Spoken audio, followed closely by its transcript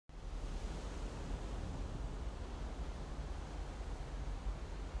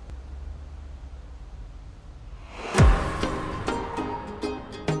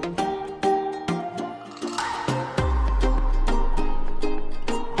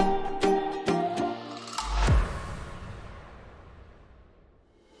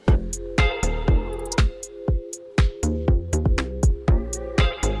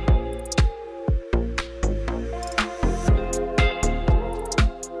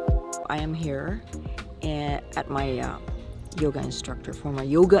I am here at my former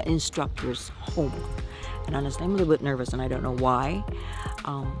yoga instructor's home. And honestly, I'm a little bit nervous, and I don't know why.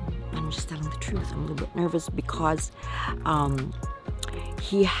 I'm just telling the truth. I'm a little bit nervous because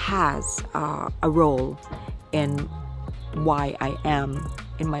he has a role in why I am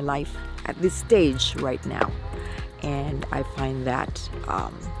in my life at this stage right now. And I find that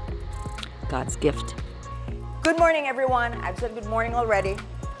God's gift. Good morning, everyone. I've said good morning already.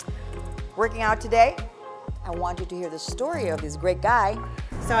 Working out today. I want you to hear the story of this great guy.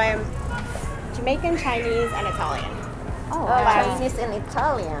 So I'm Jamaican, Chinese, and Italian. Oh, Chinese and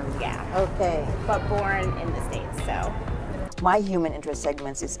Italian. Yeah. Okay. But born in the States, so. My human interest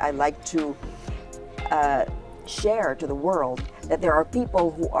segments is I like to share to the world that there are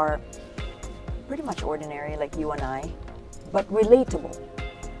people who are pretty much ordinary like you and I, but relatable.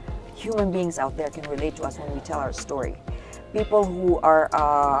 Human beings out there can relate to us when we tell our story. People who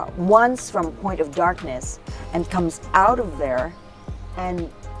are once from a point of darkness and comes out of there, and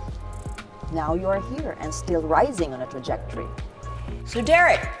now you are here and still rising on a trajectory. So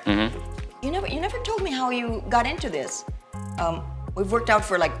Derek, you never told me how you got into this. We've worked out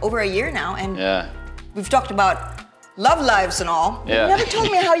for like over a year now, and we've talked about love lives and all. You never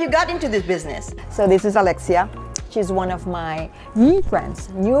told me how you got into this business. So this is Alexia. She's one of my new friends,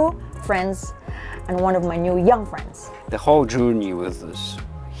 and one of my new young friends. The whole journey with this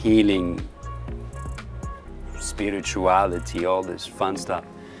healing, spirituality, all this fun stuff,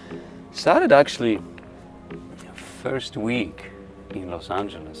 started actually first week in Los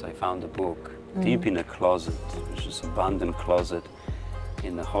Angeles. I found a book deep in a closet, which is an abandoned closet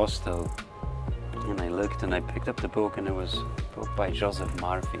in the hostel. And I looked and I picked up the book, and it was a book by Joseph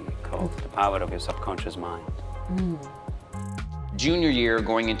Murphy called The Power of Your Subconscious Mind. Junior year,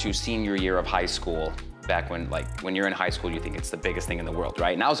 going into senior year of high school, back when you're in high school, you think it's the biggest thing in the world,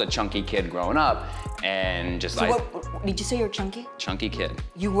 right? And I was a chunky kid growing up, and just so what, did you say you're chunky? Chunky kid.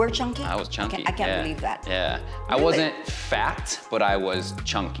 You were chunky? I was chunky. I can't believe that. Yeah. Really? I wasn't fat, but I was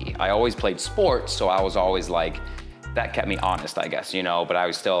chunky. I always played sports, so I was always like, that kept me honest, I guess, you know, but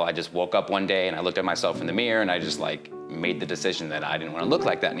I just woke up one day and I looked at myself in the mirror and I just like made the decision that I didn't want to look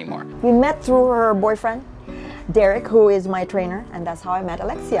like that anymore. We met through her boyfriend, Derek, who is my trainer, and that's how I met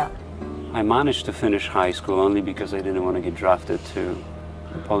Alexia. I managed to finish high school only because I didn't want to get drafted to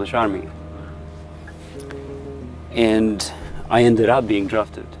the Polish army. And I ended up being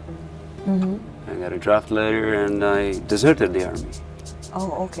drafted. I got a draft letter and I deserted the army.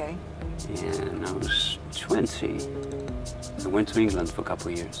 Oh, okay. And I was 20. I went to England for a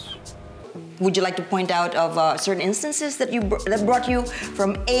couple of years. Would you like to point out of certain instances that that brought you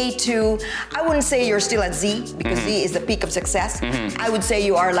from A to, I wouldn't say you're still at Z, because Z is the peak of success. I would say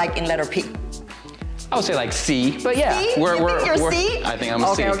you are like in letter P. I would say like C, but yeah. C? You think you're C? I think I'm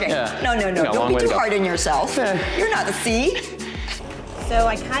a C. Okay. Yeah. No, don't be too hard on yourself. You're not a C. So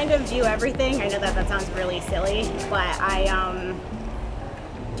I kind of do everything. I know that sounds really silly, but I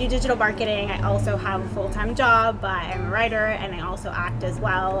do digital marketing. I also have a full-time job, but I'm a writer and I also act as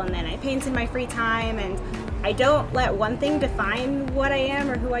well. And then I paint in my free time, and I don't let one thing define what I am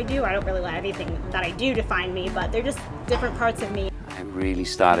or who I do. I don't really let anything that I do define me, but they're just different parts of me. I really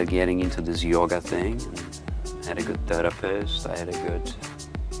started getting into this yoga thing. I had a good therapist, I had a good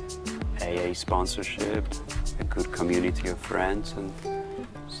AA sponsorship, a good community of friends, and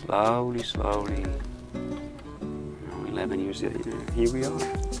slowly, 11 years later, here we are.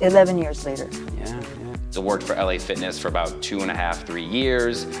 11 years later. Yeah. I worked for LA Fitness for about 2.5, 3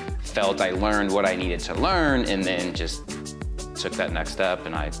 years, felt I learned what I needed to learn, and then just took that next step,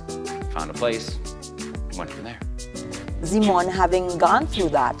 and I found a place, went from there. Simon, having gone through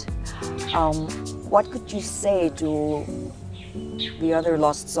that, what could you say to the other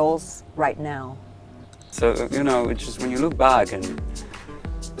lost souls right now? So, you know, it's just when you look back and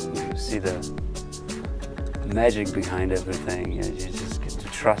you see the magic behind everything, you just get to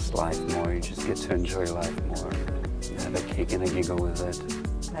trust life more, you just get to enjoy life more, you have a kick and a giggle with it.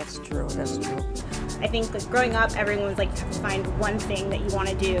 That's true, that's true. I think that growing up, everyone's like, you have to find one thing that you want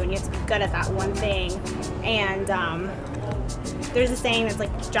to do, and you have to be good at that one thing. And there's a saying that's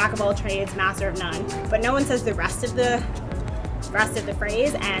like, jack of all trades, master of none. But no one says the rest of the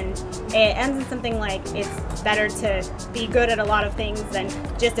phrase, and it ends in something like, it's better to be good at a lot of things than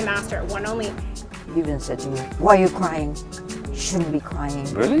just a master at one only. You even said to me, why are you crying? You shouldn't be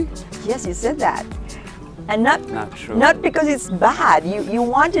crying. Really? Yes, you said that. And not true. Not because it's bad. You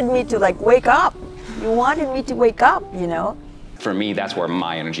wanted me to like wake up. You wanted me to wake up, you know? For me, that's where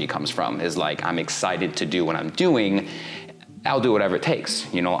my energy comes from, is like, I'm excited to do what I'm doing, I'll do whatever it takes.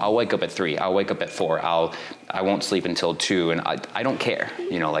 You know, I'll wake up at 3, I'll wake up at 4, I won't sleep until 2, and I don't care.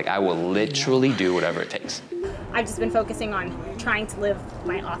 You know, like I will literally do whatever it takes. I've just been focusing on trying to live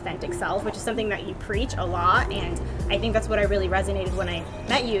my authentic self, which is something that you preach a lot, and I think that's what I really resonated when I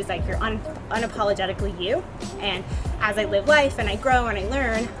met you, is like you're unapologetically you. And as I live life and I grow and I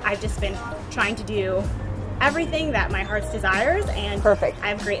learn, I've just been trying to do everything that my heart's desires, and Perfect. I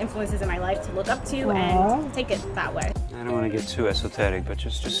have great influences in my life to look up to and take it that way. I don't want to get too esoteric, but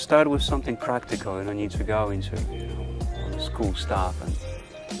just start with something practical. You don't need to go into, you know, all this cool stuff, and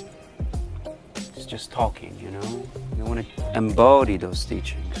it's just talking, you know. You want to embody those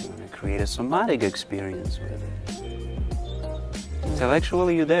teachings. You want to create a somatic experience with it.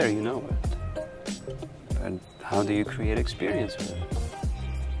 Intellectually, you're there, you know it. But how do you create experience with it?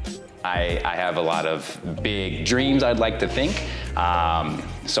 I have a lot of big dreams I'd like to think.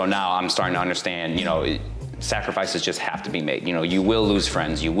 So now I'm starting to understand, you know, sacrifices just have to be made. You know, you will lose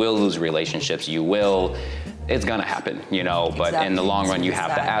friends, you will lose relationships, it's gonna happen, you know, but in the long run, you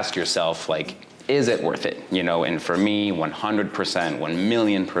have to ask yourself, like, is it worth it? You know, and for me, 100%,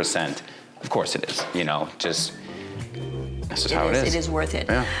 1,000,000%, of course it is, you know, that's just how it is. It is worth it.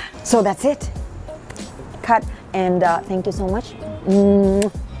 Yeah. So that's it. Cut, and thank you so much.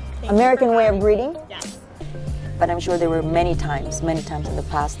 American way of greeting. Yes. But I'm sure there were many times in the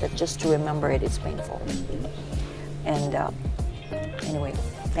past that just to remember it is painful. And anyway,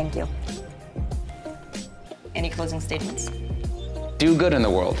 thank you. Any closing statements? Do good in the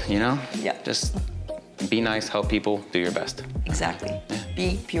world, you know? Yeah. Just be nice, help people, do your best. Exactly.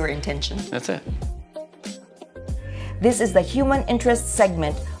 Be pure intention. That's it. This is the Human Interest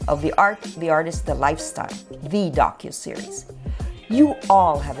segment of The Art, the Artist, the Lifestyle, the docu-series. You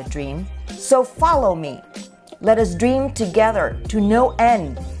all have a dream, so follow me. Let us dream together to no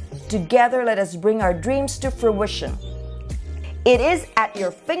end. Together, let us bring our dreams to fruition. It is at your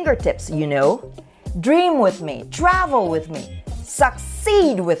fingertips, you know. Dream with me, travel with me,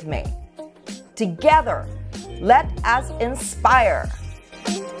 succeed with me. Together, let us inspire.